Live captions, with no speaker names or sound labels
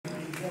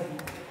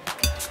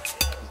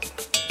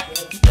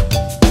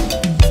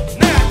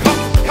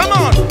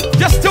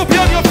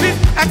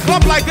and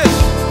clap like this.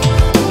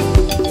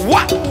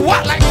 What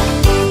like?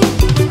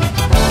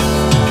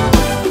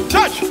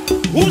 Church,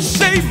 who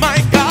say my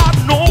God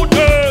no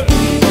death?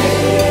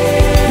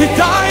 He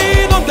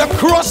died on the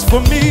cross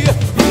for me.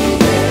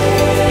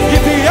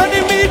 If the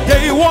enemy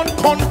they won't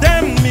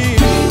condemn me,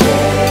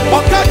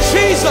 but God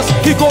Jesus,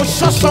 he go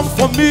shut some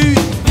for me.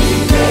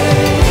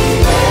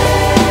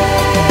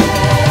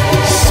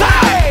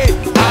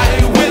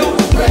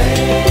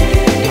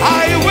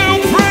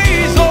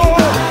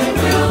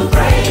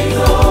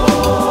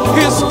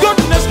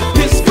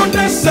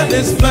 And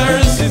his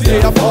mercies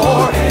they are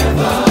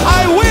forever.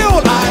 I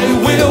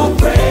will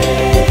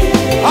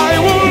pray. I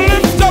will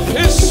lift up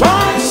his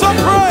songs of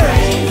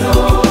praise.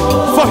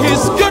 For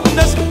his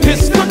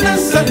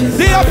goodness and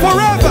they are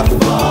forever.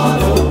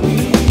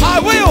 I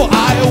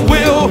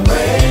will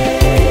pray.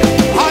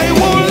 I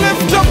will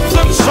lift up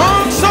some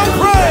songs of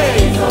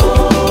praise.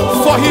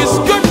 For his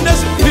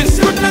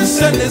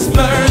goodness and his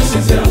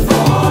mercies they are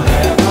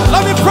forever.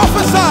 Let me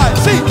prophesy.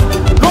 See,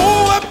 no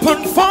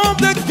weapon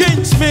formed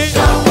against me.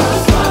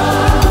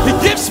 He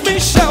gives me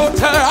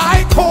shelter,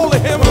 I call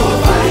him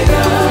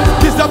provider.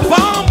 He's the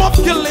balm of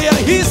Gilead,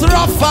 he's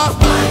Rapha,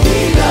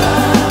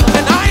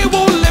 and I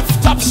will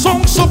lift up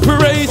songs of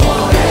praise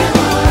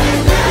forever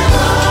and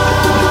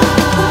ever.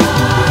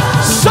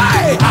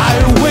 Say,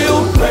 I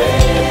will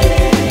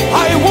pray.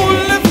 I will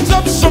lift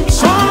up some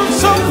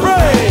songs of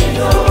praise.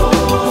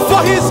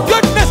 For his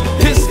goodness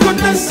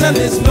and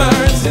his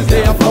mercies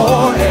they are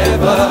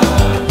forever.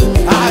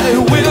 I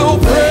will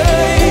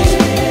praise.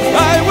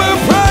 I will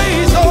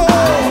praise.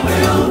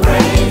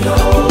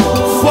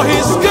 For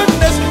his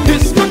goodness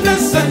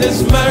and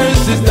his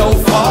mercies they'll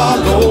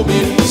follow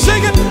me.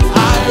 Sing it.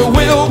 I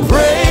will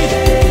praise.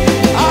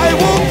 I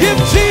will give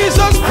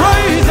Jesus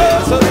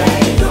praises.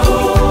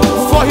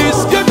 For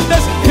his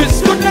goodness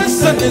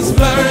and his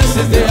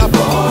mercies they are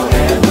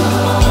forever.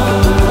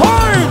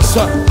 Horns,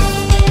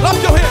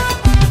 clap your hands.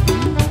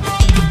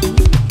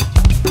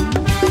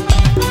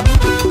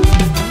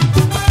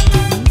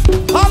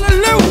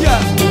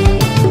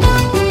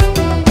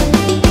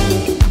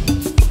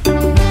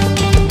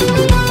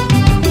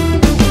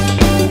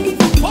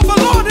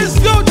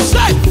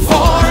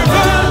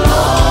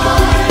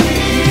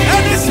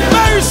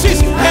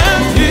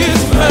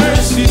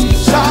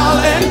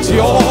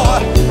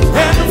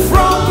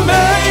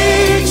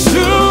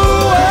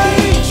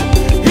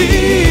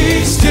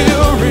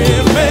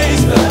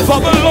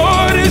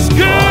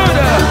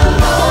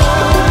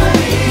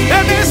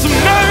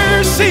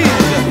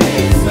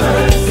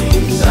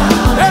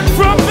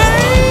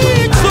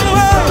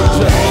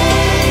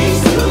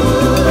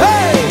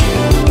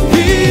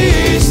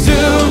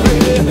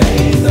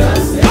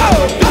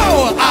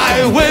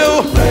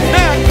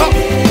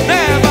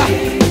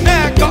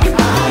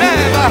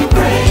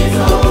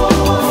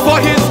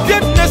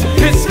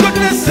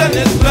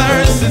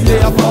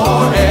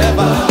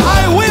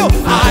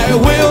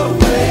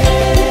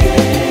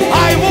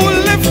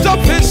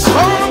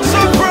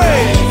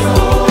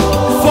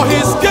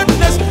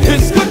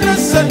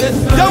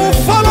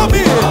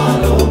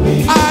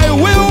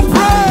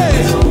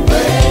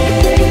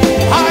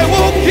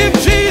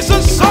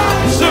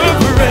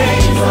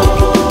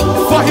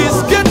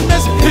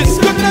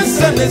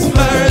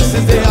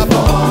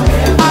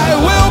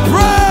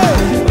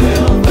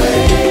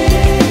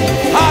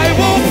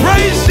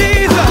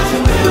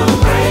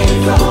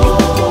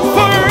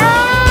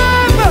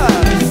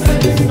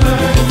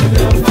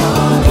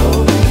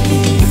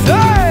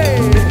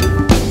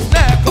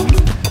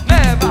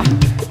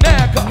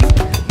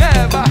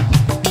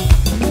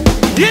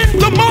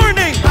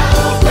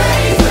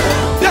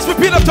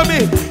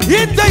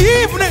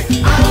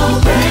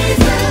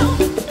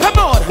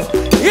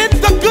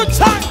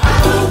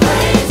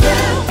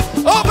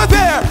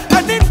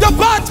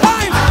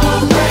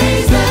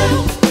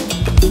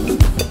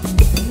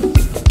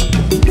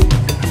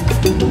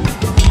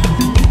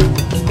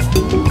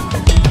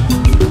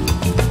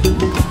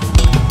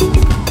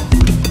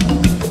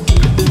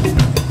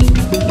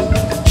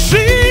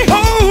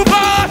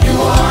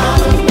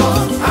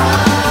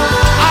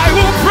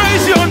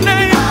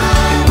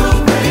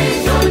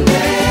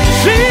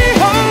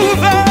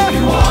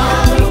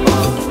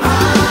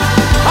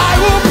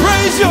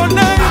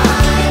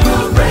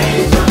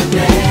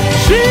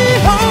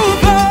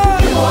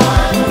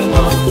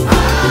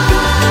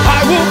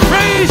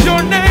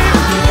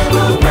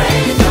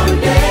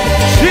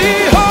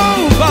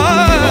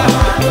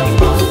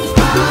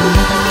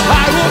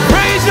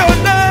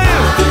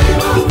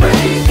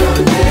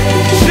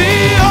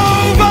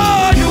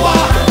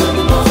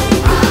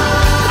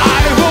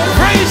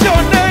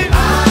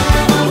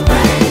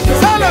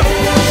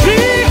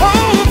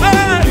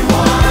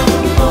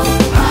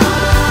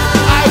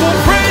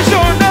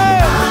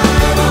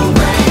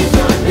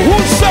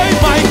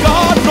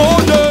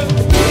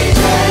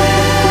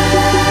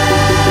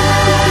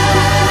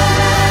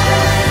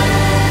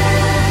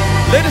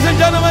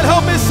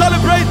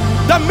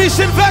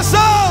 mission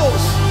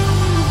vessels.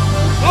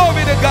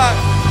 Glory to God.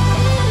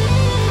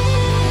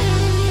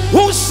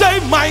 Who say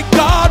my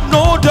God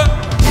know the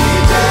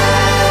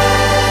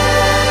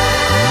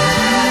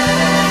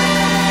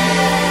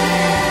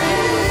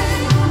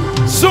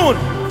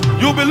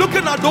You'll be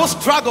looking at those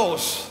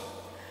struggles,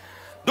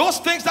 those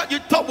things that you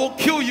thought will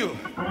kill you,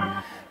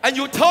 and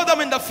you tell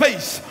them in the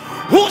face,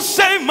 who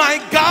say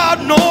my God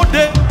no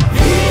day.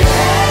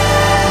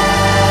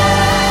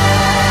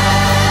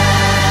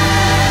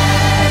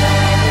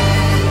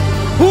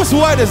 Whose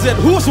word is it?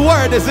 Whose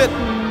word is it?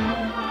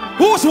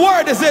 Whose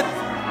word is it?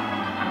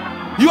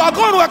 You are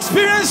going to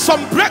experience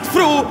some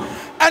breakthrough,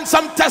 and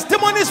some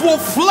testimonies will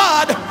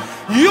flood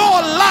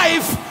your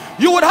life.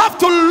 You would have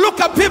to look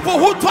at people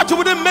who thought you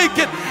wouldn't make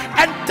it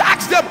and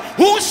ask them,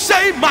 who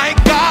say my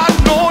God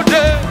no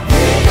day.